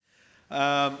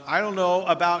I don't know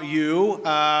about you,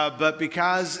 but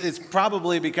because it's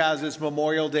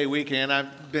Memorial Day weekend,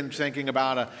 I've been thinking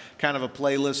about a kind of a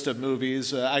playlist of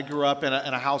movies. I grew up in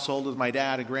a household with my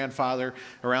dad and grandfather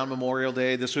around Memorial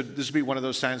Day. This would be one of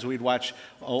those times we'd watch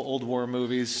old war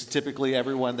movies. Typically,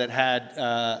 anyone that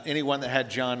had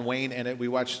John Wayne in it, we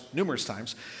watched numerous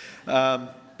times.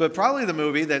 But probably the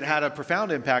movie that had a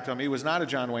profound impact on me was not a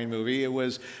John Wayne movie. It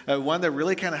was one that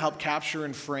really kind of helped capture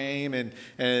and frame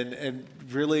and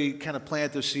really kind of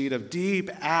plant the seed of deep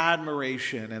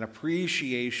admiration and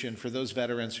appreciation for those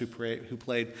veterans who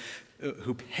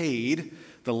paid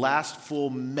the last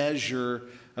full measure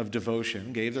of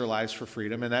devotion, gave their lives for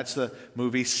freedom, and that's the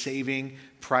movie Saving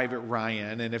Private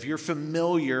Ryan. And if you're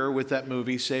familiar with that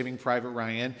movie, Saving Private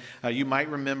Ryan, you might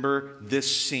remember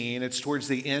this scene. It's towards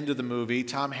the end of the movie.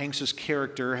 Tom Hanks'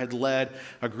 character had led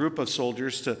a group of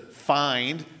soldiers to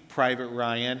find Private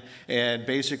Ryan and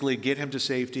basically get him to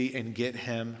safety and get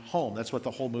him home. That's what the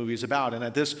whole movie is about. And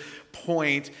at this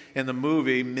point in the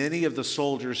movie, many of the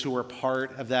soldiers who were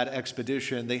part of that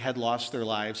expedition, they had lost their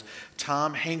lives.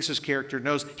 Tom Hanks' character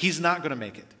knows he's not going to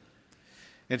make it.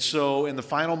 And so in the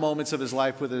final moments of his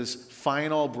life, with his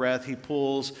final breath, he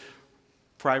pulls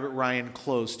Private Ryan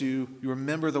close. Do you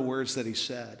remember the words that he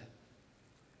said?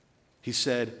 He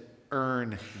said,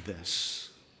 "Earn this."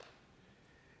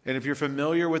 And if you're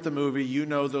familiar with the movie, you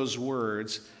know those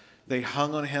words. They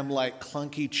hung on him like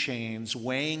clunky chains,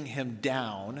 weighing him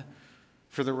down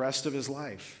for the rest of his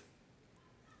life.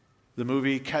 The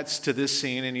movie cuts to this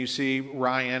scene, and you see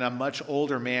Ryan, a much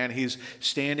older man. He's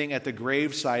standing at the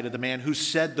graveside of the man who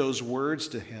said those words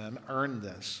to him, "Earn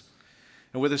this."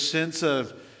 And with a sense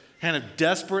of kind of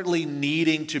desperately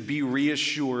needing to be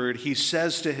reassured, he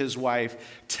says to his wife,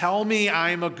 "Tell me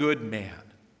I'm a good man."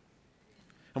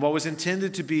 And what was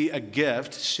intended to be a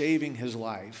gift, saving his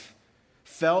life,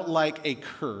 felt like a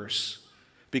curse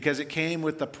because it came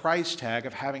with the price tag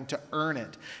of having to earn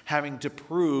it, having to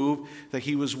prove that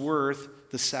he was worth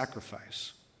the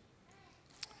sacrifice.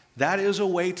 That is a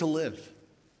way to live.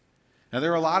 Now,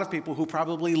 there are a lot of people who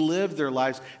probably live their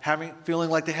lives feeling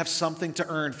like they have something to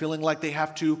earn, feeling like they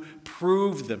have to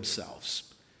prove themselves.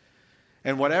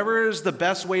 And whatever is the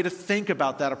best way to think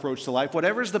about that approach to life,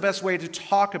 whatever is the best way to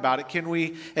talk about it, can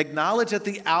we acknowledge at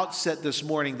the outset this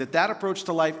morning that that approach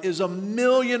to life is a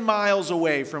million miles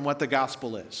away from what the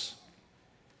gospel is?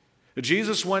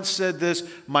 Jesus once said this,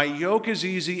 "My yoke is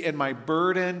easy and my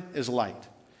burden is light."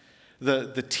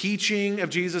 The teaching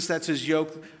of Jesus, that's his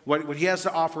yoke, what he has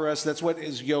to offer us, that's what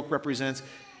his yoke represents.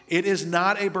 It is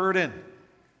not a burden.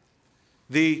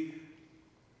 The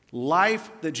life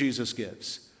that Jesus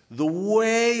gives, the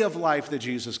way of life that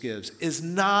Jesus gives, is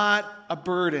not a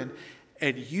burden,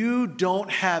 and you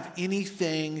don't have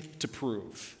anything to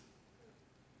prove.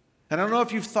 And I don't know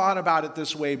if you've thought about it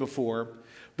this way before,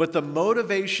 but the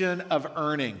motivation of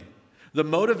earning, the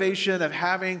motivation of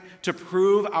having to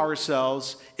prove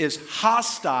ourselves is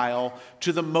hostile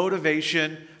to the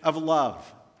motivation of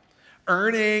love.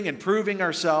 Earning and proving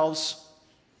ourselves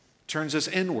turns us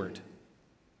inward.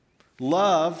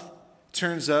 Love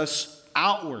turns us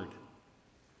outward.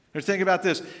 Now think about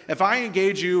this. If I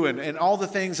engage you in all the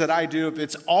things that I do,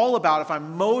 it's all about if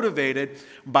I'm motivated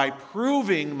by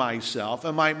proving myself,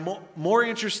 am I more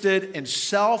interested in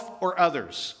self or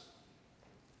others?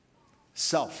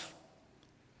 Self.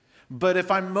 But if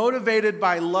I'm motivated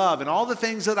by love and all the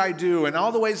things that I do and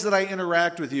all the ways that I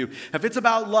interact with you, if it's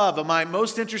about love, am I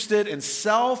most interested in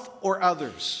self or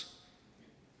others?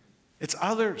 It's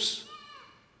others.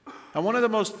 And one of the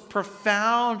most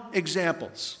profound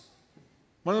examples,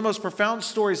 one of the most profound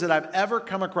stories that I've ever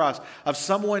come across of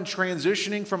someone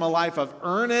transitioning from a life of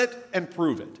earn it and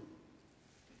prove it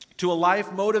to a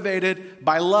life motivated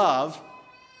by love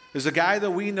is a guy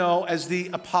that we know as the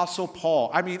Apostle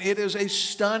Paul. I mean, it is a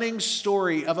stunning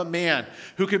story of a man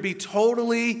who could be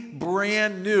totally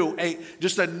brand new,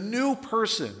 just a new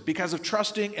person because of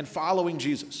trusting and following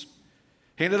Jesus.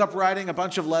 He ended up writing a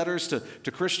bunch of letters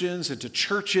to Christians and to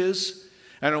churches.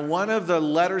 And in one of the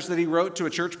letters that he wrote to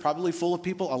a church probably full of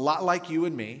people a lot like you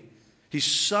and me, he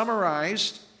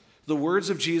summarized the words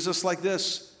of Jesus like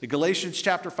this. In Galatians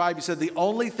chapter 5, he said, "The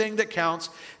only thing that counts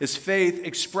is faith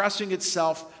expressing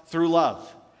itself through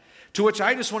love." To which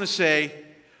I just want to say,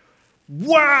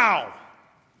 wow!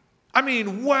 I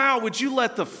mean, wow, would you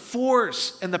let the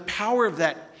force and the power of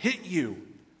that hit you?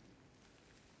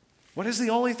 What is the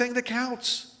only thing that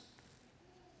counts?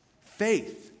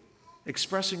 Faith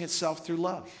expressing itself through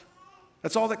love.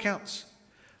 That's all that counts.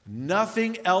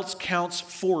 Nothing else counts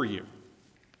for you.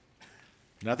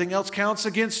 Nothing else counts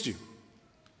against you.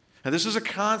 And this is a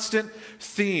constant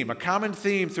theme, a common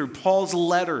theme through Paul's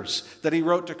letters that he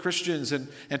wrote to Christians and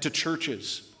to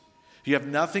churches. You have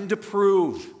nothing to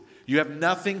prove. You have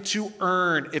nothing to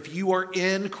earn if you are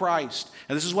in Christ.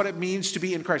 And this is what it means to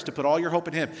be in Christ, to put all your hope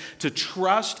in Him. To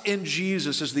trust in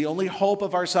Jesus as the only hope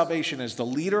of our salvation, as the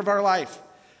leader of our life.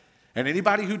 And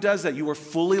anybody who does that, you are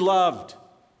fully loved,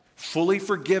 fully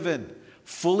forgiven,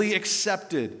 fully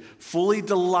accepted, fully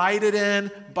delighted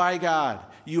in by God.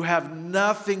 You have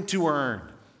nothing to earn,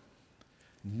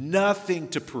 nothing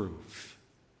to prove.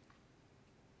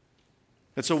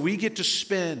 And so we get to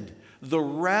spend the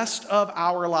rest of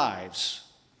our lives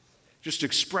just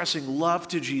expressing love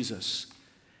to Jesus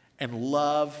and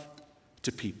love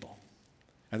to people.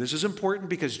 And this is important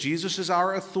because Jesus is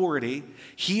our authority.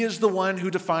 He is the one who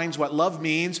defines what love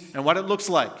means and what it looks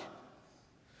like.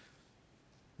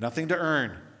 Nothing to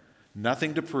earn,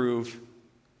 nothing to prove,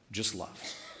 just love.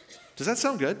 Does that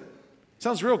sound good?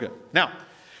 Sounds real good. Now,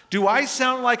 do I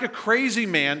sound like a crazy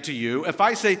man to you if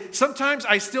I say, sometimes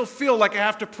I still feel like I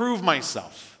have to prove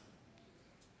myself?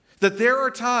 That there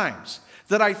are times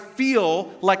that I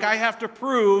feel like I have to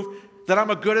prove that I'm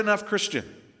a good enough Christian.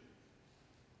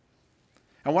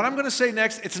 And what I'm going to say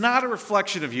next, it's not a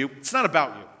reflection of you. It's not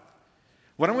about you.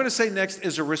 What I'm going to say next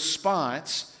is a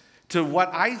response to what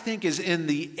I think is in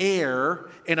the air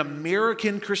in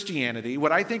American Christianity,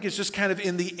 what I think is just kind of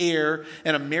in the air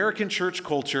in American church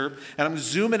culture, and I'm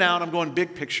zooming out, I'm going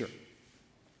big picture.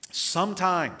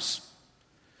 Sometimes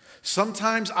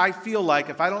I feel like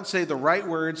if I don't say the right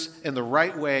words in the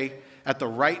right way at the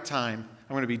right time,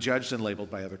 I'm going to be judged and labeled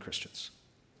by other Christians.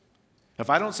 If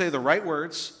I don't say the right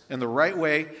words in the right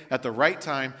way at the right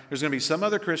time, there's going to be some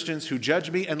other Christians who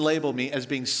judge me and label me as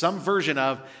being some version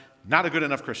of not a good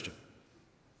enough Christian.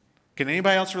 Can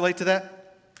anybody else relate to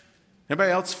that?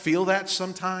 Anybody else feel that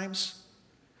sometimes?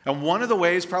 And one of the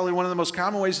ways, probably one of the most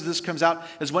common ways that this comes out,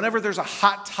 is whenever there's a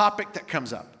hot topic that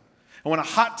comes up. And when a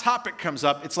hot topic comes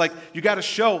up, it's like, you got to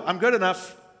show I'm good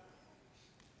enough.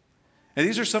 And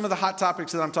these are some of the hot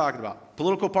topics that I'm talking about.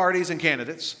 Political parties and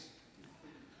candidates,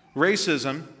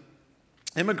 racism,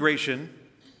 immigration,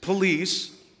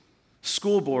 police,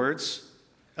 school boards,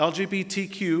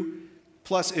 LGBTQ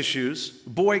plus issues,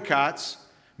 boycotts,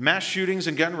 mass shootings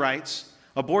and gun rights,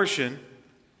 abortion,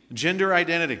 gender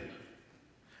identity.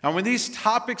 And when these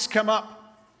topics come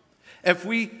up,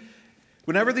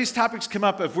 whenever these topics come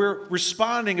up, if we're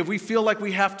responding, if we feel like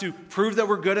we have to prove that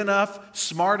we're good enough,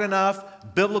 smart enough,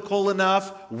 biblical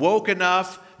enough, woke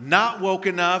enough, not woke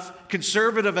enough,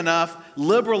 conservative enough,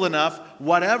 liberal enough,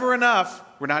 whatever enough,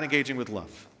 we're not engaging with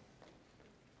love.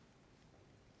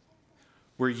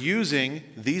 We're using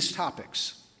these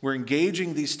topics, we're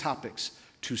engaging these topics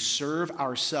to serve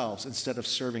ourselves instead of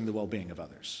serving the well-being of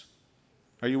others.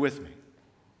 Are you with me?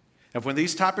 If when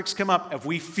these topics come up, if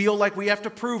we feel like we have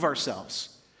to prove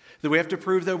ourselves, that we have to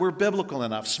prove that we're biblical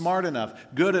enough, smart enough,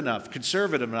 good enough,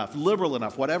 conservative enough, liberal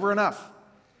enough, whatever enough,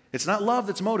 it's not love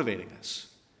that's motivating us.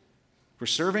 We're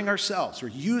serving ourselves. We're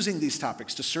using these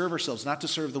topics to serve ourselves, not to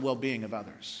serve the well-being of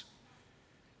others.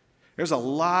 There's a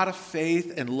lot of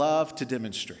faith and love to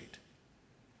demonstrate,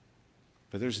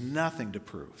 but there's nothing to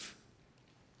prove,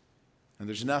 and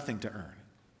there's nothing to earn.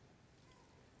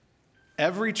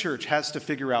 Every church has to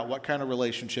figure out what kind of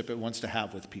relationship it wants to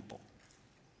have with people.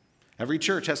 Every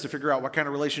church has to figure out what kind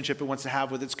of relationship it wants to have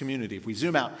with its community. If we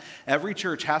zoom out, every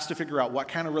church has to figure out what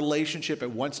kind of relationship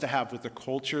it wants to have with the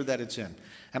culture that it's in.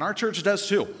 And our church does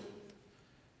too.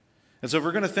 And so if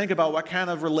we're going to think about what kind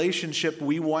of relationship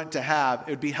we want to have, it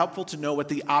would be helpful to know what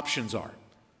the options are.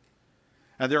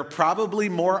 And there are probably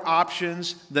more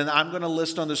options than I'm going to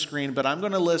list on the screen, but I'm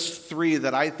going to list 3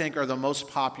 that I think are the most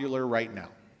popular right now.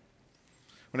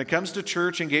 When it comes to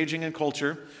church engaging in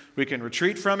culture, we can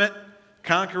retreat from it,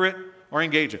 conquer it, or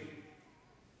engage it.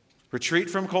 Retreat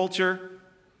from culture,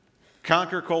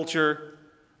 conquer culture,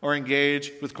 or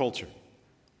engage with culture.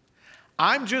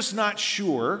 I'm just not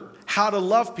sure how to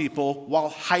love people while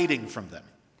hiding from them.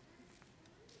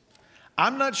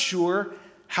 I'm not sure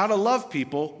how to love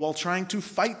people while trying to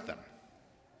fight them.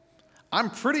 I'm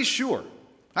pretty sure,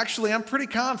 actually I'm pretty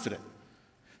confident,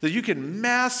 that you can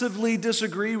massively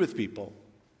disagree with people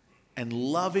and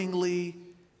lovingly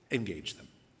engage them.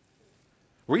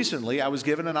 Recently, I was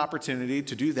given an opportunity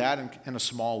to do that in a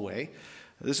small way.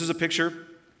 This is a picture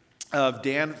of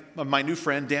my new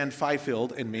friend Dan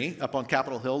Fifield and me up on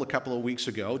Capitol Hill a couple of weeks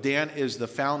ago. Dan is the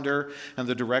founder and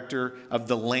the director of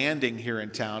The Landing here in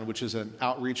town, which is an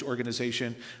outreach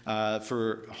organization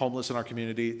for homeless in our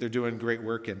community. They're doing great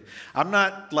work, and I'm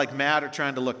not like mad or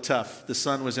trying to look tough. The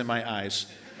sun was in my eyes.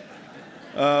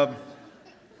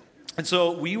 And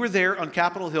so we were there on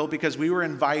Capitol Hill because we were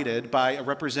invited by a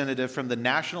representative from the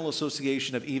National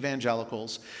Association of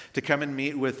Evangelicals to come and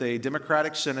meet with a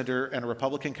Democratic senator and a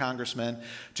Republican congressman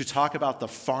to talk about the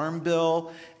Farm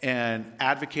Bill and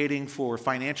advocating for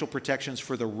financial protections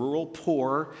for the rural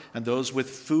poor and those with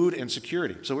food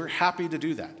insecurity. So we're happy to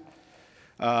do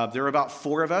that. There were about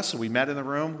 4 of us. We met in the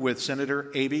room with Senator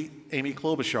Amy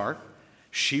Klobuchar.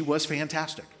 She was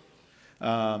fantastic.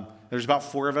 There's about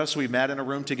 4 of us. We met in a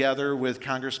room together with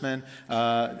Republican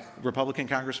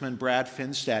Congressman Brad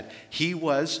Finstad. He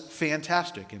was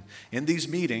fantastic. And in these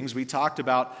meetings, we talked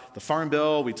about the Farm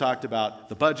Bill, we talked about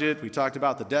the budget, we talked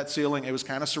about the debt ceiling. It was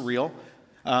kind of surreal.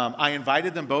 I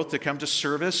invited them both to come to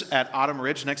service at Autumn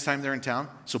Ridge next time they're in town,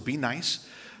 so be nice.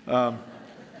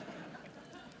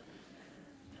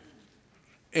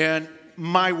 And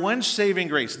my one saving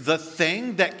grace, the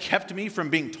thing that kept me from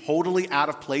being totally out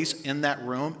of place in that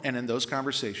room and in those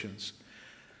conversations,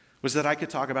 was that I could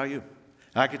talk about you.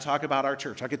 I could talk about our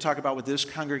church. I could talk about what this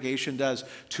congregation does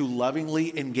to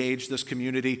lovingly engage this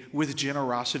community with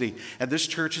generosity. And this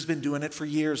church has been doing it for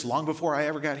years, long before I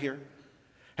ever got here.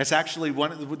 It's actually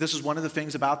this is one of the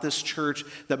things about this church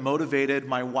that motivated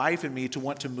my wife and me to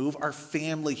want to move our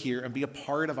family here and be a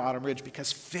part of Autumn Ridge,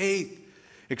 because faith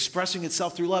expressing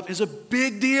itself through love is a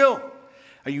big deal.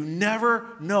 And you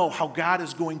never know how God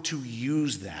is going to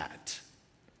use that.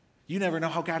 You never know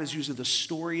how God is using the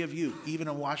story of you, even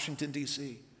in Washington,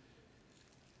 D.C.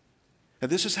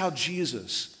 And this is how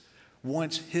Jesus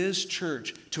wants his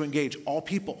church to engage all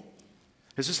people.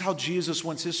 This is how Jesus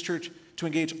wants his church to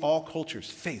engage all cultures,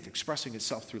 faith expressing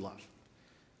itself through love.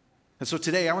 And so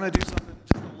today I want to do something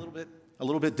just a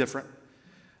little bit different.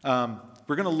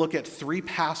 We're going to look at 3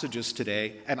 passages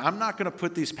today, and I'm not going to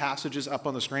put these passages up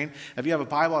on the screen. If you have a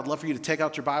Bible, I'd love for you to take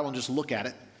out your Bible and just look at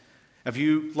it. If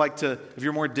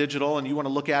you're more digital and you want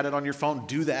to look at it on your phone,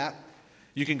 do that.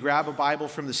 You can grab a Bible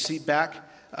from the seat back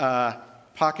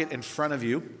pocket in front of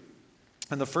you.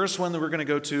 And the first one that we're going to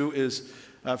go to is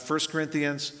 1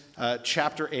 Corinthians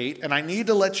chapter 8. And I need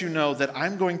to let you know that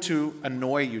I'm going to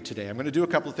annoy you today. I'm going to do a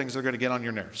couple of things that are going to get on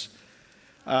your nerves.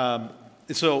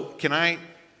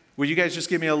 Will you guys just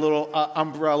give me a little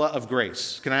umbrella of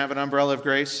grace? Can I have an umbrella of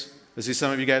grace? I see some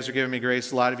of you guys are giving me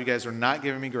grace. A lot of you guys are not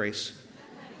giving me grace.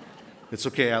 It's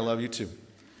okay. I love you too.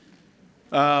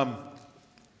 And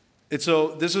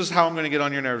so this is how I'm going to get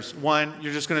on your nerves. 1,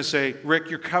 you're just going to say, Rick,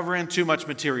 you're covering too much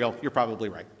material. You're probably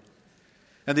right.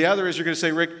 And the other is you're going to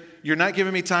say, Rick, you're not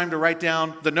giving me time to write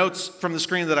down the notes from the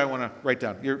screen that I want to write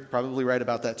down. You're probably right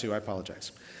about that too. I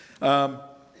apologize.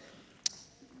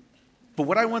 But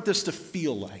what I want this to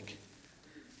feel like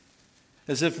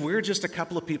is if we're just a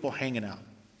couple of people hanging out,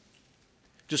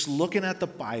 just looking at the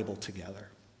Bible together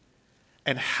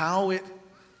and how it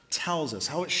tells us,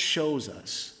 how it shows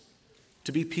us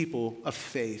to be people of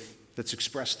faith that's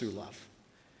expressed through love.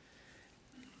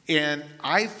 And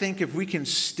I think if we can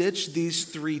stitch these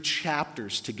 3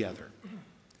 chapters together,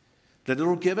 that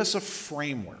it'll give us a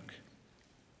framework.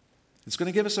 It's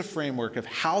going to give us a framework of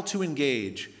how to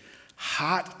engage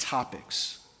hot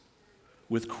topics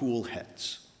with cool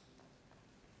heads.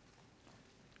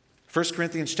 1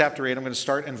 Corinthians chapter 8, I'm going to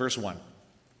start in verse 1.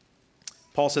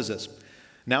 Paul says this,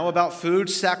 "Now about food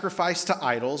sacrificed to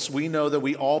idols, we know that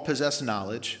we all possess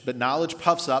knowledge, but knowledge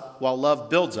puffs up while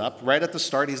love builds up." Right at the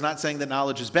start, he's not saying that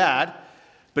knowledge is bad,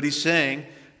 but he's saying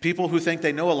people who think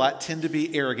they know a lot tend to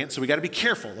be arrogant, so we got to be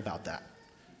careful about that.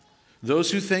 "Those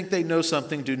who think they know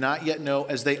something do not yet know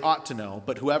as they ought to know,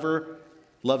 but whoever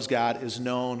loves God is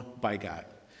known by God."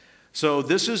 So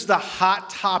this is the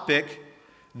hot topic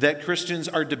that Christians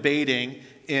are debating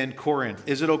in Corinth.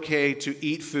 Is it okay to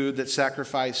eat food that's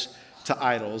sacrificed to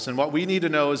idols? And what we need to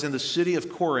know is in the city of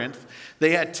Corinth,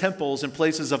 they had temples and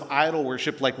places of idol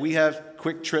worship like we have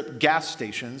quick trip gas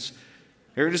stations.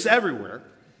 They were just everywhere.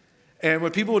 And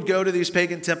when people would go to these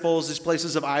pagan temples, these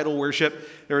places of idol worship,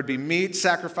 there would be meat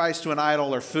sacrificed to an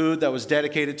idol or food that was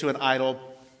dedicated to an idol.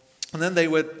 And then they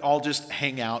would all just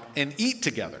hang out and eat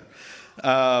together.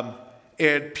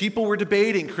 And people were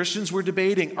debating, Christians were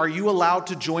debating, are you allowed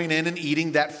to join in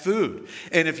eating that food?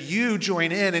 And if you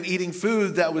join in eating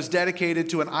food that was dedicated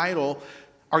to an idol,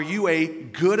 are you a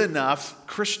good enough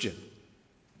Christian?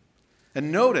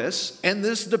 And notice, in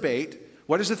this debate,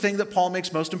 what is the thing that Paul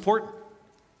makes most important?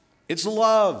 It's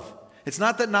love. It's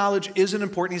not that knowledge isn't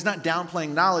important. He's not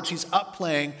downplaying knowledge. He's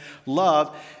upplaying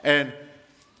love. And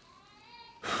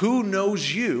who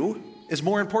knows you is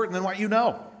more important than what you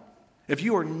know. If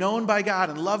you are known by God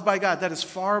and loved by God, that is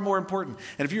far more important.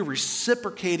 And if you're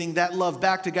reciprocating that love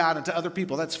back to God and to other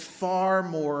people, that's far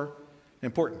more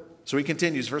important. So he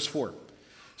continues, verse 4.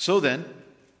 "So then,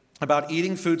 about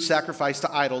eating food sacrificed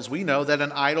to idols, we know that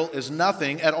an idol is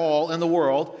nothing at all in the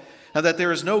world, and that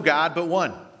there is no God but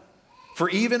one. For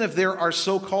even if there are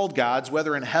so-called gods,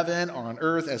 whether in heaven or on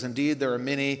earth, as indeed there are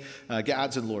many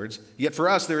gods and lords, yet for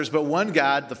us there is but one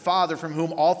God, the Father, from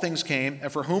whom all things came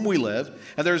and for whom we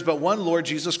live, and there is but one Lord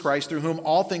Jesus Christ, through whom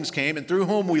all things came and through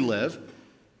whom we live.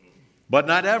 But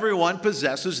not everyone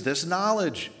possesses this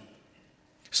knowledge.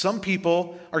 Some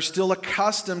people are still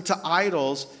accustomed to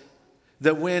idols,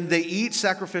 that when they eat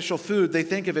sacrificial food, they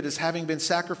think of it as having been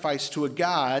sacrificed to a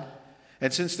god,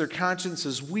 and since their conscience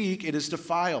is weak, it is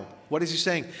defiled. What is he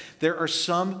saying? There are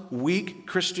some weak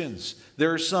Christians.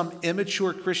 There are some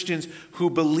immature Christians who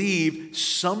believe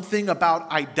something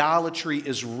about idolatry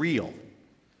is real.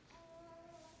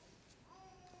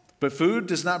 But food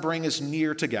does not bring us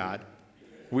near to God.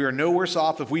 We are no worse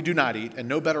off if we do not eat, and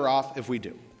no better off if we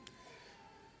do.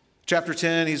 Chapter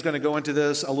 10, he's going to go into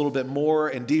this a little bit more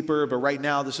and deeper, but right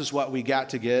now this is what we got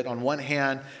to get. On one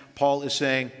hand, Paul is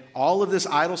saying all of this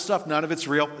idol stuff, none of it's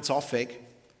real. It's all fake.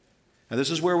 And this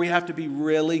is where we have to be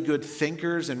really good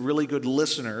thinkers and really good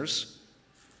listeners.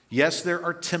 Yes, there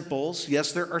are temples.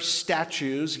 Yes, there are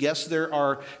statues. Yes, there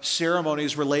are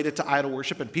ceremonies related to idol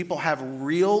worship, and people have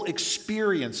real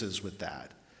experiences with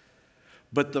that.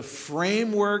 But the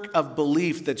framework of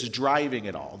belief that's driving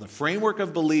it all, the framework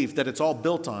of belief that it's all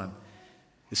built on,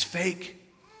 is fake.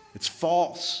 It's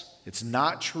false. It's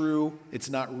not true. It's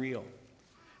not real.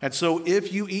 And so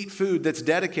if you eat food that's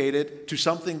dedicated to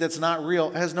something that's not real,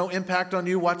 it has no impact on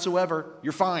you whatsoever.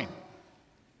 You're fine.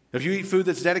 If you eat food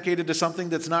that's dedicated to something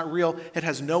that's not real, it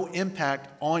has no impact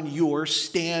on your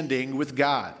standing with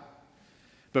God.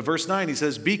 But verse 9, he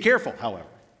says, be careful, however.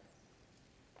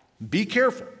 Be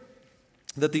careful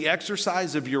that the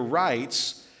exercise of your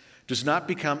rights does not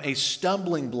become a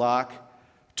stumbling block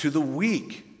to the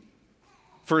weak.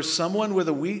 For if someone with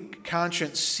a weak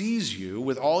conscience sees you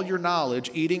with all your knowledge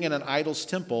eating in an idol's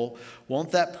temple,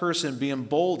 won't that person be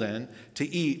emboldened to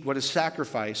eat what is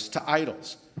sacrificed to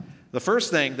idols? The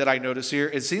first thing that I notice here,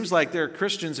 it seems like there are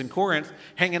Christians in Corinth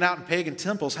hanging out in pagan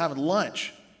temples having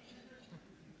lunch.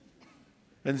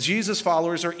 And Jesus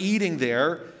followers are eating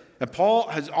there, and Paul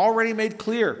has already made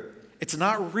clear it's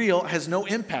not real, has no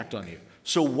impact on you.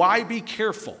 So why be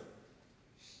careful?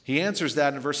 He answers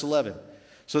that in verse 11.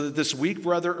 So that this weak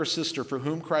brother or sister for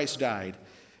whom Christ died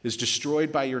is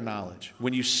destroyed by your knowledge.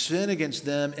 When you sin against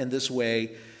them in this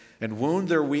way and wound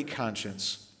their weak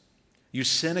conscience, you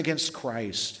sin against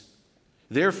Christ.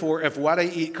 Therefore, if what I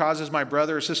eat causes my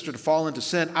brother or sister to fall into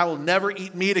sin, I will never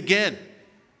eat meat again.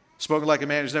 Spoken like a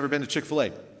man who's never been to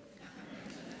Chick-fil-A.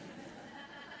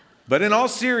 But in all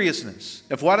seriousness,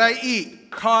 if what I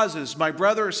eat causes my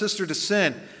brother or sister to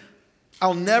sin,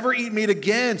 I'll never eat meat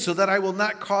again so that I will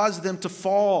not cause them to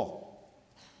fall.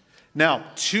 Now,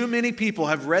 too many people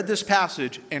have read this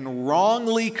passage and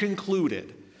wrongly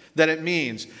concluded that it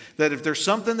means that if there's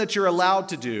something that you're allowed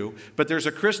to do, but there's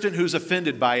a Christian who's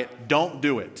offended by it, don't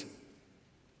do it.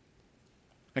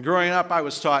 And growing up, I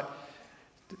was taught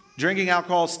drinking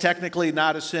alcohol is technically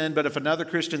not a sin, but if another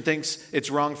Christian thinks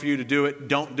it's wrong for you to do it,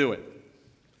 don't do it.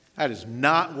 That is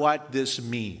not what this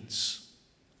means.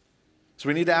 So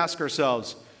we need to ask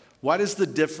ourselves, what is the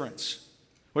difference?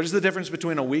 What is the difference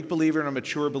between a weak believer and a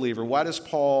mature believer? What is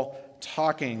Paul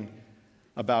talking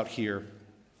about here?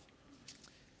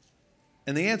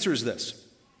 And the answer is this.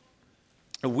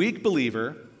 A weak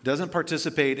believer doesn't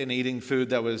participate in eating food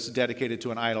that was dedicated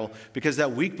to an idol because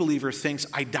that weak believer thinks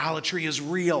idolatry is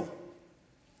real.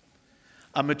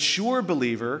 A mature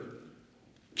believer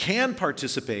can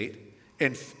participate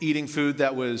in eating food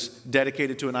that was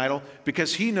dedicated to an idol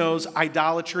because he knows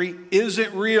idolatry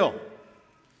isn't real.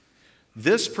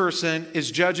 This person is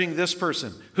judging this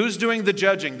person. Who's doing the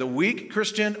judging? The weak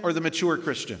Christian or the mature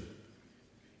Christian?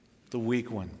 The weak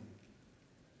one.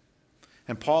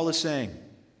 And Paul is saying,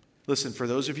 listen, for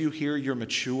those of you here, you're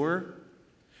mature,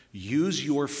 use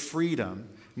your freedom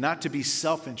not to be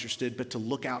self-interested, but to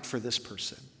look out for this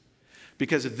person.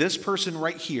 Because if this person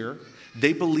right here,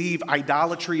 they believe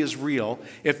idolatry is real,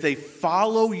 if they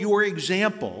follow your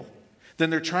example, then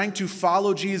they're trying to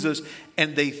follow Jesus,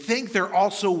 and they think they're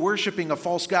also worshiping a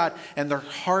false god, and their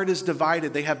heart is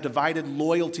divided. They have divided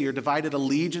loyalty or divided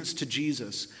allegiance to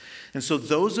Jesus. And so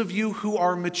those of you who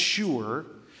are mature,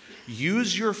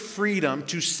 use your freedom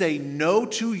to say no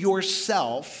to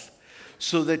yourself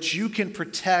so that you can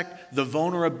protect the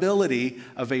vulnerability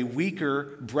of a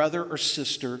weaker brother or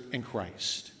sister in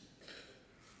Christ.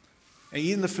 And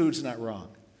eating the food's not wrong.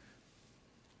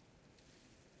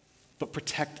 But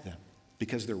protect them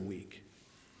because they're weak.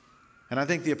 And I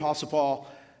think the Apostle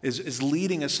Paul is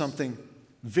leading us something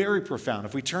very profound.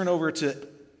 If we turn over to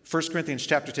 1 Corinthians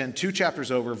chapter 10, 2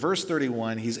 chapters over, verse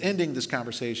 31, he's ending this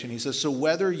conversation. He says, so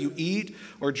whether you eat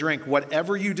or drink,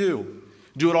 whatever you do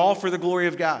it all for the glory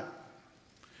of God.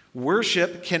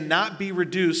 Worship cannot be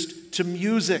reduced to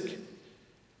music.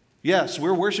 Yes,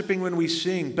 we're worshiping when we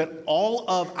sing, but all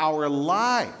of our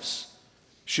lives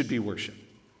should be worship.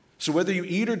 So whether you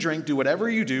eat or drink, do whatever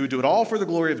you do it all for the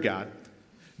glory of God.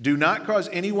 Do not cause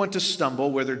anyone to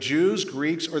stumble, whether Jews,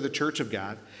 Greeks, or the church of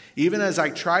God, even as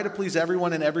I try to please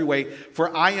everyone in every way,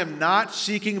 for I am not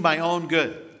seeking my own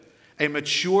good. A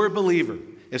mature believer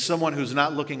is someone who's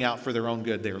not looking out for their own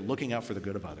good. They are looking out for the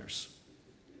good of others.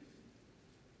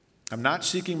 I'm not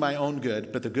seeking my own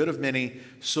good, but the good of many,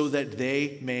 so that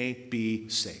they may be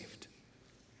saved.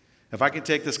 If I could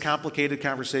take this complicated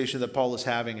conversation that Paul is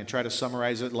having and try to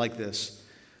summarize it like this,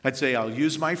 I'd say I'll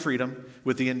use my freedom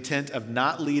with the intent of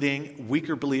not leading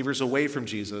weaker believers away from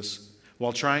Jesus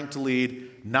while trying to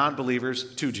lead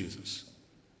non-believers to Jesus.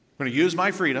 I'm going to use my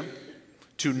freedom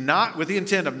with the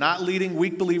intent of not leading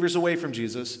weak believers away from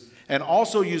Jesus, and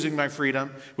also using my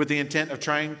freedom with the intent of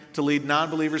trying to lead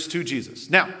non-believers to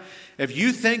Jesus. Now, if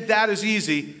you think that is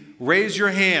easy, raise your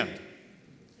hand.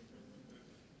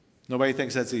 Nobody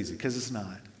thinks that's easy, because it's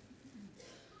not.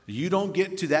 You don't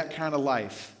get to that kind of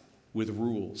life with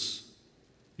rules.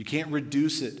 You can't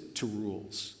reduce it to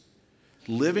rules.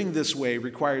 Living this way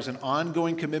requires an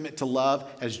ongoing commitment to love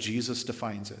as Jesus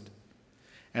defines it,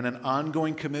 and an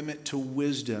ongoing commitment to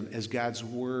wisdom as God's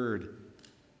word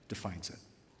defines it.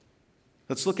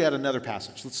 Let's look at another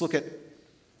passage. Let's look at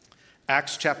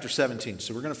Acts chapter 17.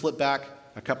 So we're going to flip back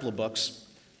a couple of books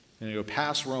and go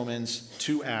past Romans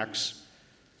to Acts.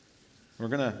 We're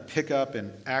going to pick up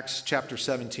in Acts chapter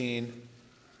 17,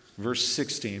 verse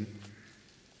 16.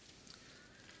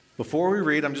 Before we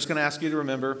read, I'm just going to ask you to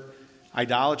remember,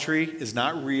 idolatry is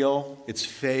not real, it's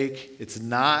fake, it's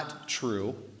not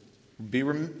true. Be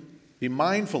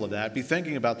mindful of that, be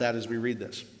thinking about that as we read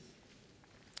this.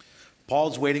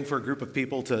 Paul's waiting for a group of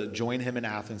people to join him in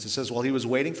Athens. It says, while he was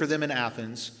waiting for them in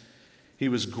Athens, he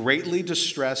was greatly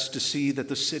distressed to see that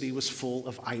the city was full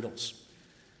of idols.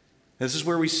 This is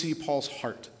where we see Paul's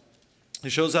heart. He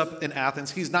shows up in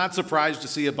Athens. He's not surprised to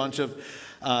see a bunch of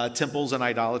temples and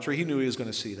idolatry. He knew he was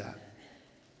going to see that.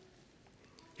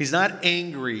 He's not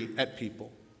angry at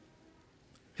people.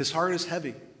 His heart is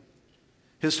heavy.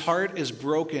 His heart is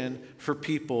broken for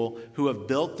people who have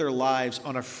built their lives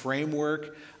on a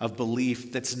framework of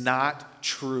belief that's not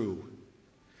true.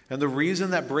 And the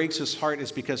reason that breaks his heart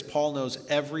is because Paul knows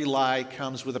every lie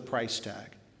comes with a price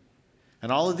tag.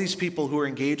 And all of these people who are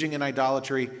engaging in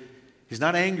idolatry, he's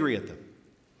not angry at them.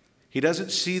 He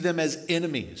doesn't see them as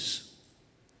enemies.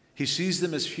 He sees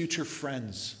them as future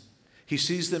friends. He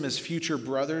sees them as future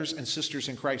brothers and sisters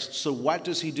in Christ. So what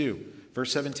does he do?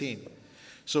 Verse 17.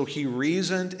 So he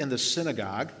reasoned in the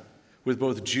synagogue with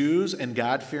both Jews and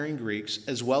God-fearing Greeks,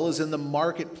 as well as in the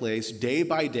marketplace day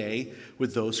by day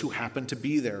with those who happened to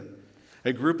be there.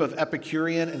 A group of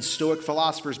Epicurean and Stoic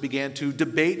philosophers began to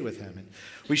debate with him.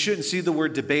 We shouldn't see the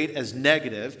word debate as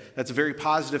negative. That's a very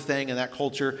positive thing in that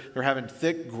culture. They're having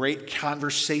thick, great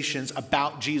conversations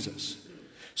about Jesus.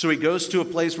 So he goes to a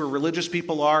place where religious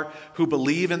people are who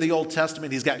believe in the Old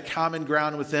Testament. He's got common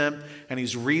ground with them, and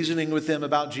he's reasoning with them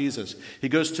about Jesus. He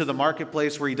goes to the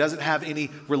marketplace where he doesn't have any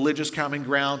religious common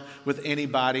ground with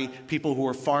anybody, people who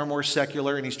are far more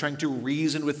secular, and he's trying to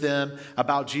reason with them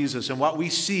about Jesus. And what we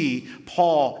see,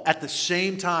 Paul, at the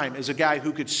same time, is a guy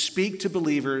who could speak to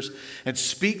believers and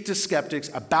speak to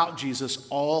skeptics about Jesus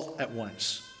all at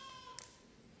once.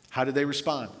 How did they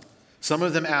respond? Some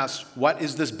of them asked, what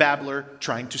is this babbler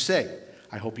trying to say?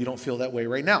 I hope you don't feel that way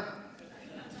right now.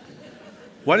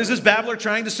 What is this babbler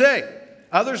trying to say?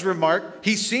 Others remarked,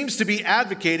 he seems to be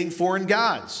advocating foreign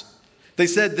gods. They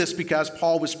said this because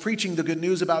Paul was preaching the good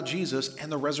news about Jesus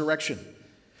and the resurrection.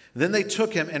 Then they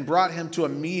took him and brought him to a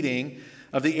meeting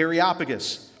of the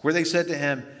Areopagus, where they said to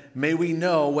him, may we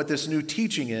know what this new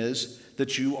teaching is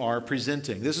that you are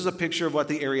presenting. This is a picture of what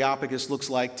the Areopagus looks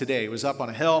like today. It was up on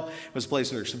a hill. It was a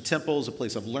place where there's some temples, a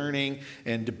place of learning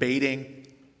and debating.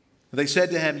 They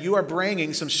said to him, you are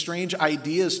bringing some strange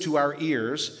ideas to our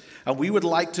ears, and we would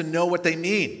like to know what they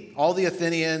mean. All the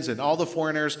Athenians and all the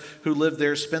foreigners who lived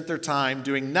there spent their time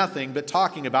doing nothing but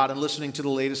talking about and listening to the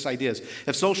latest ideas.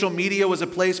 If social media was a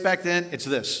place back then, it's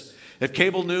this. If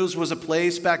cable news was a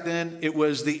place back then, it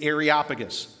was the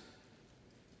Areopagus.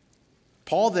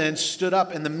 Paul then stood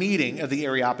up in the meeting of the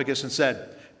Areopagus and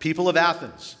said, people of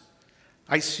Athens,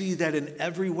 I see that in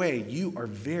every way you are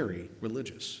very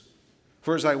religious.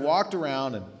 For as I walked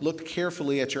around and looked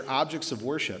carefully at your objects of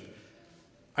worship,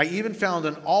 I even found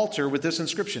an altar with this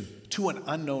inscription, to an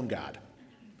unknown God.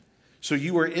 So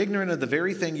you are ignorant of the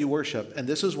very thing you worship, and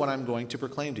this is what I'm going to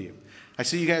proclaim to you. I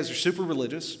see you guys are super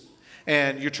religious,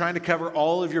 and you're trying to cover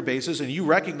all of your bases, and you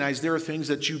recognize there are things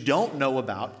that you don't know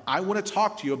about. I want to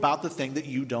talk to you about the thing that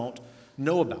you don't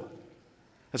know about.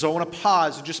 And so I want to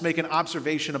pause and just make an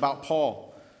observation about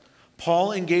Paul.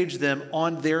 Paul engaged them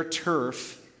on their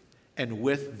turf and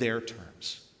with their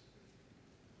terms.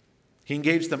 He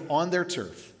engaged them on their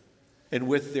turf and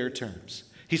with their terms.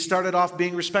 He started off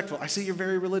being respectful. I see you're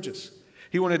very religious.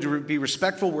 He wanted to be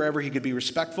respectful wherever he could be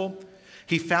respectful.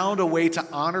 He found a way to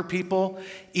honor people,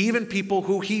 even people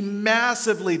who he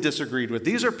massively disagreed with.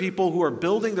 These are people who are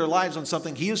building their lives on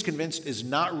something he is convinced is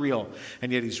not real.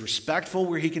 And yet he's respectful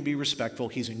where he can be respectful.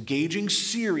 He's engaging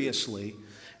seriously,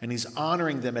 and he's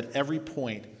honoring them at every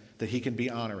point that he can be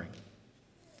honoring.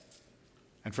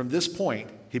 And from this point,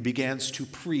 he begins to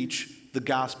preach the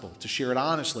gospel, to share it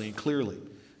honestly and clearly.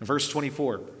 In verse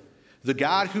 24, the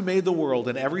God who made the world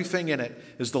and everything in it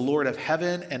is the Lord of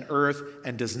heaven and earth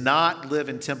and does not live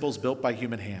in temples built by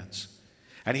human hands.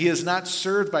 And he is not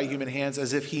served by human hands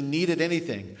as if he needed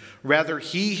anything. Rather,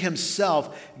 he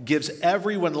himself gives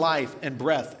everyone life and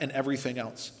breath and everything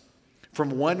else.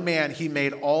 From one man he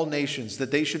made all nations,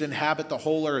 that they should inhabit the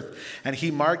whole earth. And he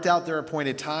marked out their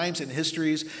appointed times and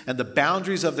histories and the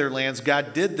boundaries of their lands.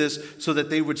 God did this so that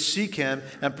they would seek him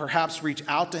and perhaps reach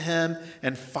out to him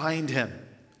and find him.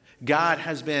 God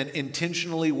has been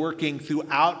intentionally working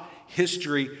throughout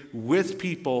history with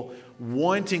people,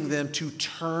 wanting them to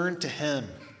turn to him.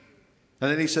 And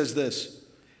then he says this,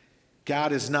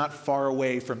 God is not far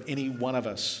away from any one of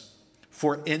us.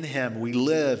 For in him we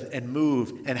live and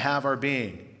move and have our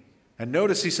being. And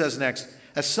notice he says next,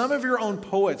 as some of your own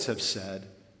poets have said,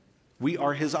 we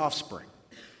are his offspring.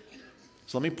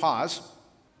 So let me pause.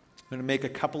 I'm going to make a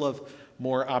couple of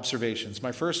more observations.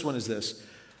 My first one is this.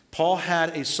 Paul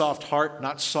had a soft heart,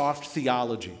 not soft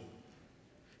theology.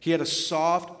 He had a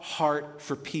soft heart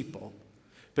for people,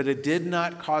 but it did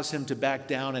not cause him to back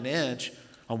down an inch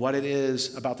on what it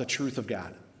is about the truth of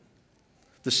God.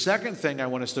 The second thing I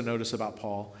want us to notice about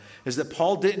Paul is that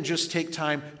Paul didn't just take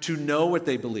time to know what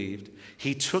they believed.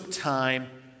 He took time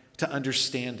to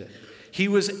understand it. He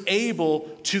was able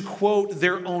to quote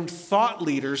their own thought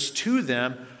leaders to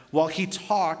them while he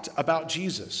talked about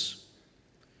Jesus.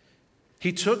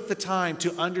 He took the time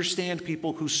to understand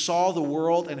people who saw the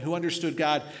world and who understood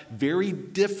God very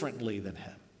differently than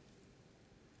him.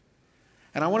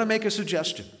 And I want to make a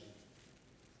suggestion.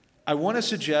 I want to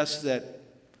suggest that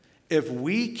if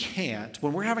we can't,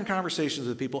 when we're having conversations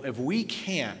with people, if we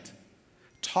can't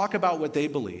talk about what they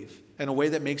believe in a way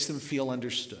that makes them feel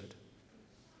understood,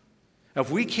 if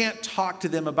we can't talk to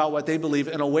them about what they believe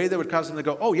in a way that would cause them to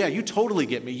go, oh yeah, you totally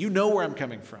get me, you know where I'm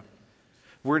coming from,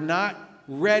 we're not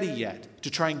ready yet to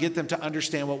try and get them to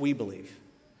understand what we believe.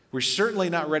 We're certainly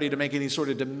not ready to make any sort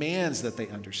of demands that they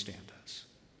understand us.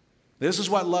 This is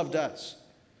what love does.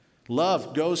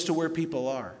 Love goes to where people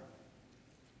are.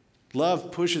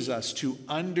 Love pushes us to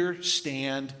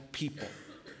understand people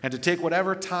and to take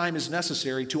whatever time is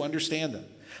necessary to understand them.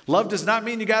 Love does not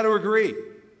mean you got to agree.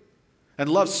 And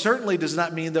love certainly does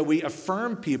not mean that we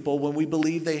affirm people when we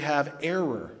believe they have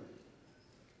error.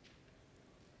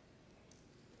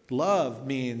 Love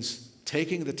means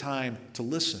taking the time to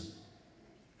listen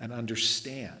and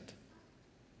understand.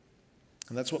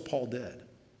 And that's what Paul did.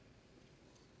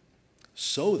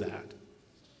 So that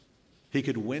he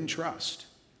could win trust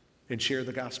and share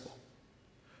the gospel.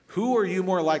 Who are you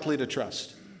more likely to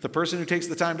trust? The person who takes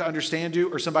the time to understand you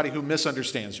or somebody who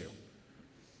misunderstands you?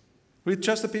 We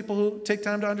trust the people who take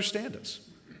time to understand us.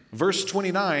 Verse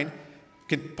 29,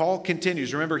 Paul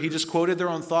continues. Remember, he just quoted their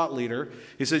own thought leader.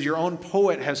 He says, your own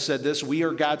poet has said this, we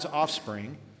are God's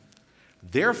offspring.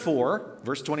 Therefore,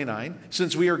 verse 29,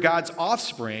 since we are God's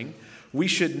offspring, we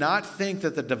should not think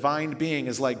that the divine being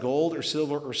is like gold or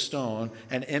silver or stone,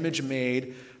 an image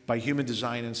made by human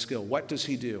design and skill. What does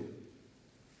he do?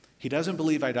 He doesn't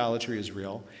believe idolatry is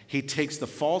real. He takes the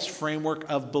false framework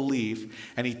of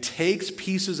belief and he takes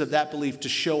pieces of that belief to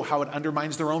show how it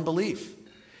undermines their own belief.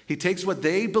 He takes what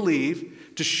they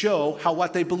believe to show how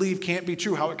what they believe can't be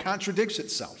true, how it contradicts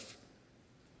itself.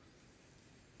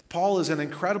 Paul is an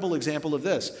incredible example of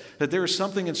this, that there is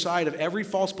something inside of every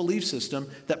false belief system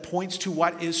that points to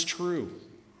what is true.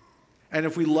 And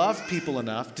if we love people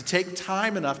enough to take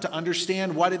time enough to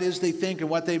understand what it is they think and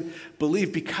what they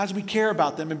believe, because we care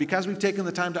about them and because we've taken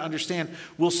the time to understand,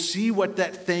 we'll see what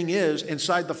that thing is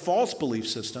inside the false belief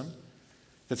system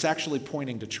that's actually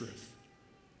pointing to truth.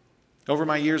 Over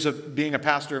my years of being a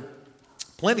pastor,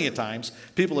 plenty of times,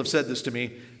 people have said this to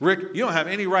me, Rick, you don't have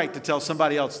any right to tell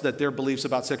somebody else that their beliefs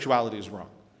about sexuality is wrong.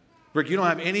 Rick, you don't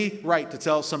have any right to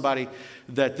tell somebody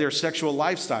that their sexual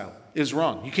lifestyle is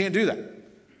wrong. You can't do that.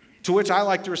 To which I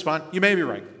like to respond, you may be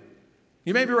right.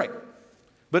 You may be right.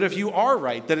 But if you are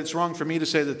right that it's wrong for me to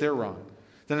say that they're wrong,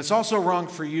 then it's also wrong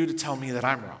for you to tell me that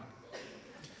I'm wrong.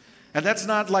 And that's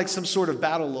not like some sort of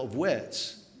battle of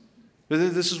wits.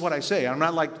 This is what I say. I'm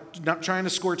not trying to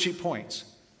score cheap points.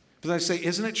 But I say,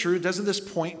 isn't it true? Doesn't this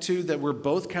point to that we're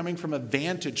both coming from a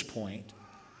vantage point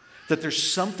that there's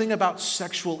something about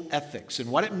sexual ethics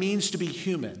and what it means to be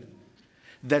human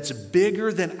that's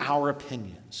bigger than our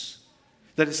opinions?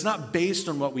 That it's not based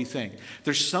on what we think.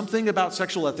 There's something about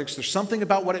sexual ethics, there's something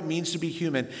about what it means to be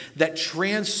human that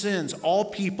transcends all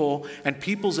people and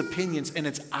people's opinions, and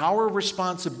it's our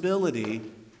responsibility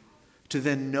to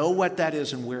then know what that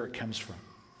is and where it comes from.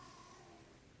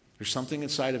 There's something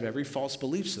inside of every false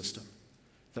belief system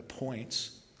that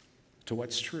points to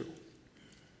what's true.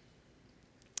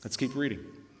 Let's keep reading.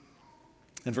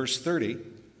 In verse 30, the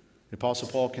Apostle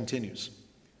Paul continues.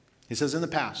 He says, in the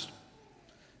past,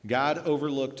 God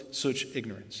overlooked such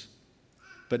ignorance,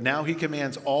 but now he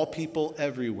commands all people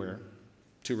everywhere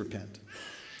to repent.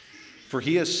 For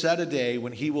he has set a day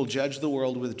when he will judge the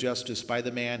world with justice by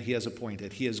the man he has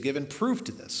appointed. He has given proof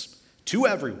to this, to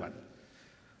everyone,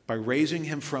 by raising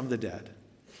him from the dead.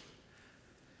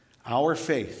 Our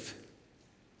faith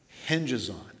hinges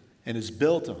on and is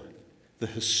built on the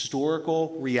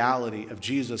historical reality of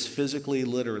Jesus physically,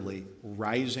 literally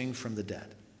rising from the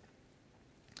dead.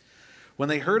 When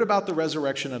they heard about the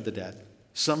resurrection of the dead,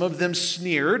 some of them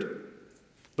sneered,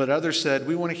 but others said,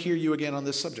 we want to hear you again on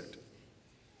this subject.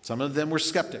 Some of them were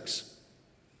skeptics.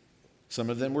 Some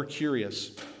of them were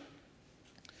curious.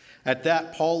 At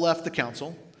that, Paul left the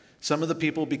council. Some of the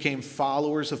people became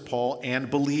followers of Paul and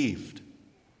believed.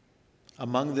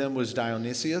 Among them was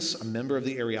Dionysius, a member of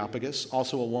the Areopagus,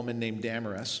 also a woman named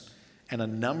Damaris, and a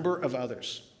number of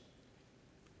others.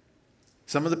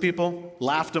 Some of the people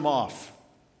laughed him off.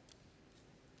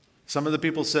 Some of the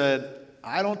people said,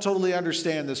 I don't totally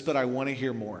understand this, but I want to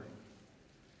hear more.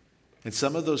 And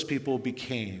some of those people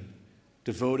became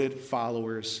devoted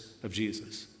followers of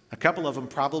Jesus. A couple of them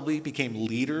probably became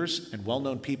leaders and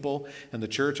well-known people in the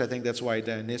church. I think that's why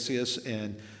Dionysius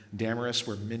and Damaris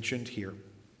were mentioned here.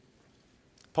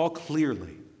 Paul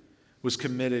clearly was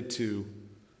committed to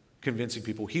convincing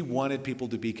people. He wanted people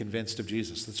to be convinced of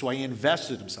Jesus. That's why he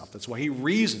invested himself. That's why he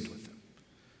reasoned with them.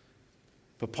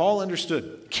 But Paul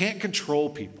understood, can't control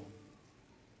people.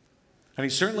 And he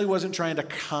certainly wasn't trying to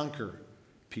conquer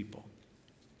people.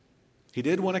 He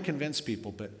did want to convince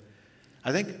people, but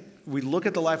I think we look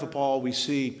at the life of Paul, we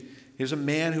see he's a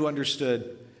man who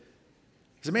understood.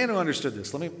 He's a man who understood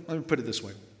this. Let me put it this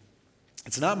way.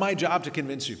 It's not my job to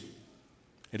convince you.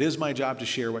 It is my job to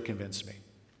share what convinced me.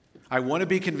 I want to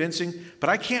be convincing, but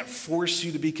I can't force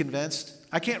you to be convinced.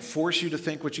 I can't force you to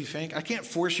think what you think. I can't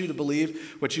force you to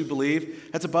believe what you believe.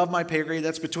 That's above my pay grade.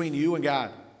 That's between you and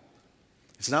God.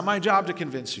 It's not my job to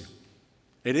convince you.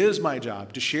 It is my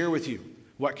job to share with you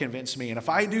what convinced me. And if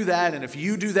I do that, and if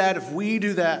you do that, if we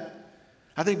do that,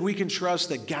 I think we can trust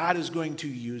that God is going to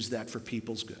use that for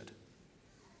people's good.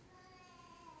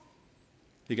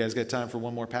 You guys got time for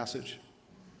one more passage?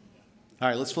 All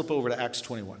right, let's flip over to Acts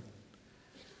 21.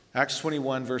 Acts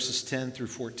 21, verses 10 through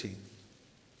 14.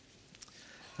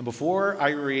 And before I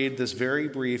read this very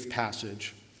brief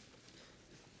passage,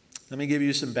 let me give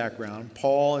you some background.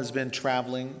 Paul has been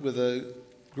traveling with a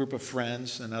group of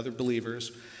friends and other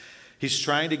believers. He's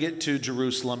trying to get to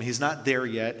Jerusalem. He's not there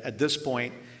yet. At this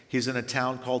point, he's in a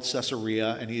town called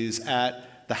Caesarea, and he's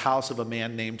at the house of a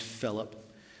man named Philip.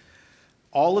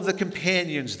 All of the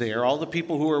companions there, all the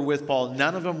people who are with Paul,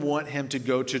 none of them want him to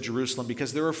go to Jerusalem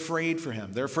because they're afraid for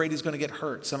him. They're afraid he's going to get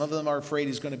hurt. Some of them are afraid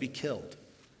he's going to be killed.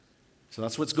 So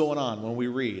that's what's going on when we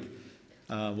read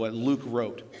what Luke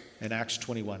wrote in Acts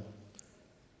 21.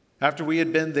 After we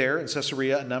had been there in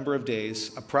Caesarea a number of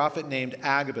days, a prophet named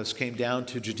Agabus came down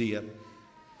to Judea.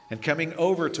 And coming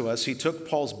over to us, he took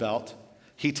Paul's belt.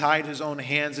 He tied his own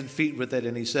hands and feet with it,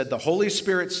 and he said, "The Holy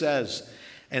Spirit says,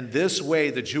 and this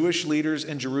way the Jewish leaders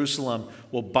in Jerusalem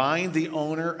will bind the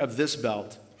owner of this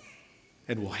belt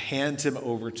and will hand him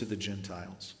over to the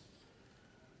Gentiles."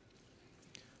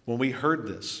 When we heard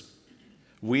this,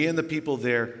 we and the people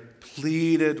there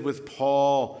pleaded with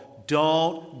Paul,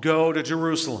 "Don't go to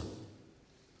Jerusalem."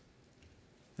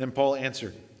 Then Paul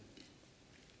answered,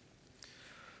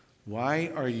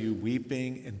 "Why are you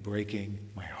weeping and breaking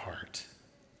my heart?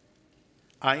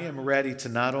 I am ready to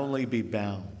not only be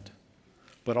bound,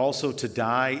 but also to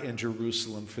die in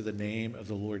Jerusalem for the name of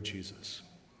the Lord Jesus."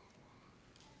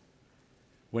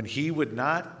 When he would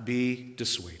not be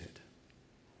dissuaded.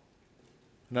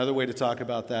 Another way to talk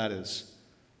about that is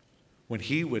when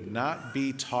he would not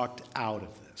be talked out of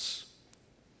this,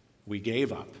 we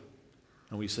gave up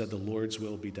and we said, the Lord's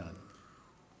will be done.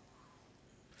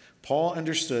 Paul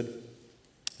understood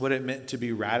what it meant to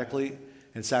be radically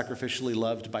and sacrificially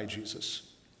loved by Jesus.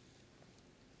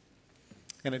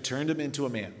 And it turned him into a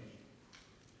man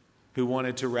who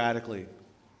wanted to radically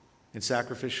and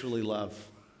sacrificially love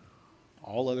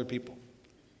all other people.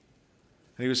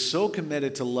 And he was so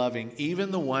committed to loving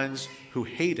even the ones who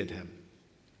hated him,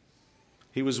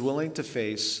 he was willing to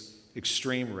face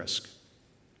extreme risk.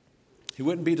 He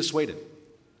wouldn't be dissuaded.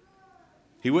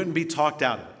 He wouldn't be talked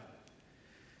out of it.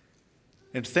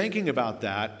 And thinking about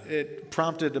that, it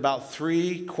prompted about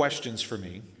 3 questions for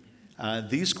me.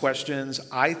 These questions,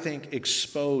 I think,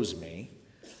 expose me.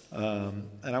 And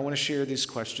I want to share these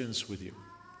questions with you.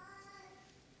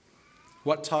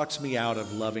 What talks me out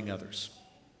of loving others?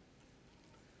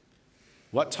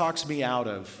 What talks me out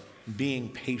of being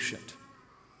patient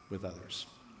with others?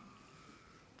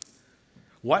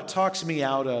 What talks me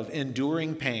out of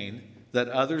enduring pain that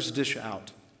others dish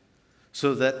out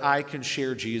so that I can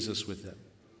share Jesus with them,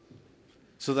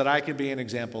 so that I can be an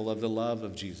example of the love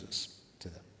of Jesus to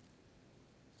them?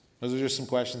 Those are just some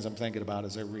questions I'm thinking about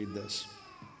as I read this.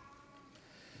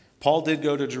 Paul did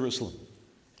go to Jerusalem,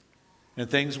 and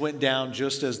things went down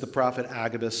just as the prophet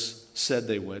Agabus said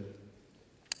they would.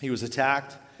 He was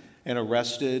attacked and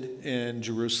arrested in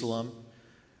Jerusalem.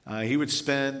 He would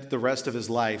spend the rest of his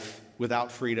life without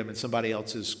freedom in somebody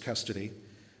else's custody,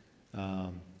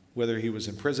 whether he was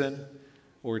in prison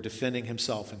or defending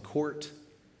himself in court,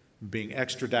 being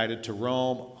extradited to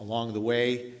Rome. Along the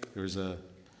way, there was a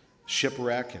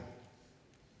shipwreck, and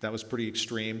that was pretty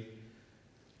extreme.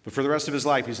 But for the rest of his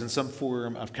life, he's in some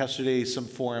form of custody, some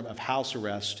form of house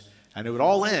arrest, and it would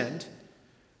all end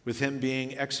with him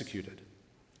being executed.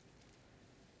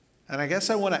 And I guess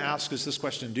I want to ask us this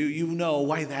question: do you know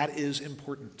why that is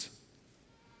important?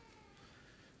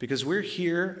 Because we're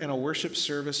here in a worship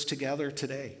service together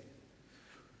today,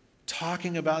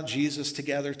 talking about Jesus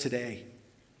together today.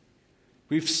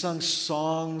 We've sung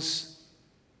songs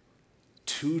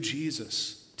to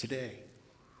Jesus today.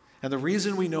 And the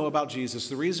reason we know about Jesus,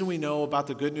 the reason we know about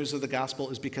the good news of the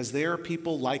gospel is because there are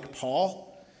people like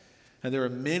Paul, and there are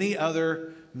many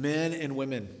other men and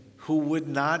women who would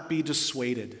not be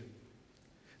dissuaded.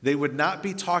 They would not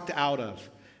be talked out of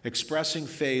expressing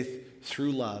faith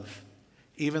through love,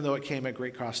 even though it came at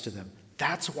great cost to them.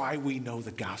 That's why we know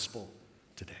the gospel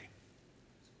today.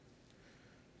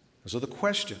 So the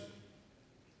question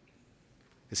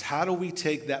is, how do we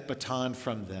take that baton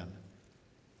from them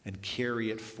and carry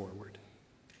it forward?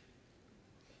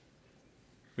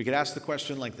 We could ask the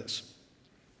question like this: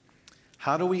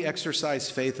 how do we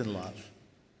exercise faith and love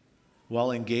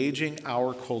while engaging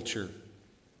our culture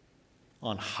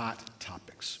on hot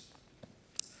topics?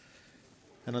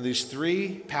 And on these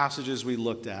 3 passages we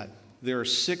looked at, there are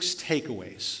 6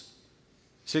 takeaways,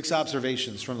 6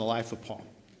 observations from the life of Paul.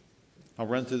 I'll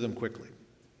run through them quickly.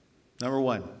 Number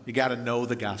 1, you got to know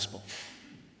the gospel.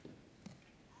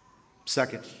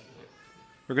 Second,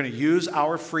 we're going to use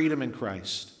our freedom in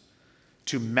Christ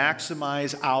to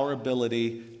maximize our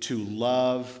ability to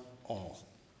love all.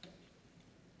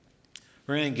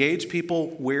 We're going to engage people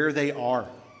where they are.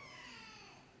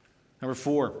 Number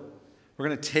 4, we're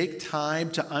going to take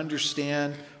time to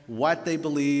understand what they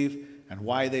believe and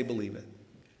why they believe it.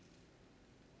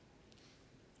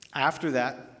 After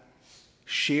that,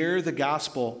 share the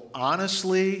gospel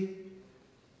honestly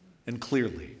and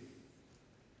clearly.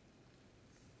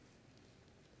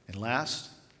 And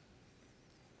last,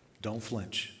 don't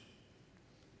flinch.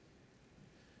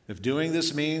 If doing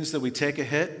this means that we take a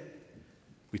hit,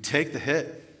 we take the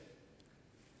hit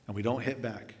and we don't hit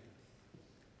back.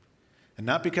 And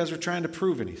not because we're trying to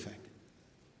prove anything,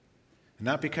 and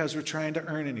not because we're trying to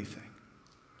earn anything.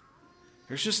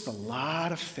 There's just a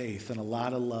lot of faith and a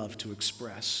lot of love to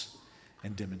express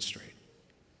and demonstrate.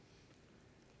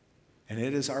 And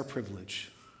it is our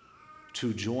privilege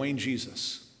to join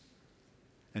Jesus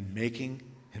in making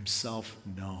himself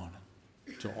known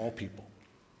to all people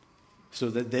so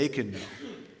that they can know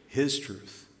his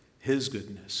truth, his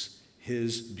goodness,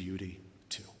 his beauty.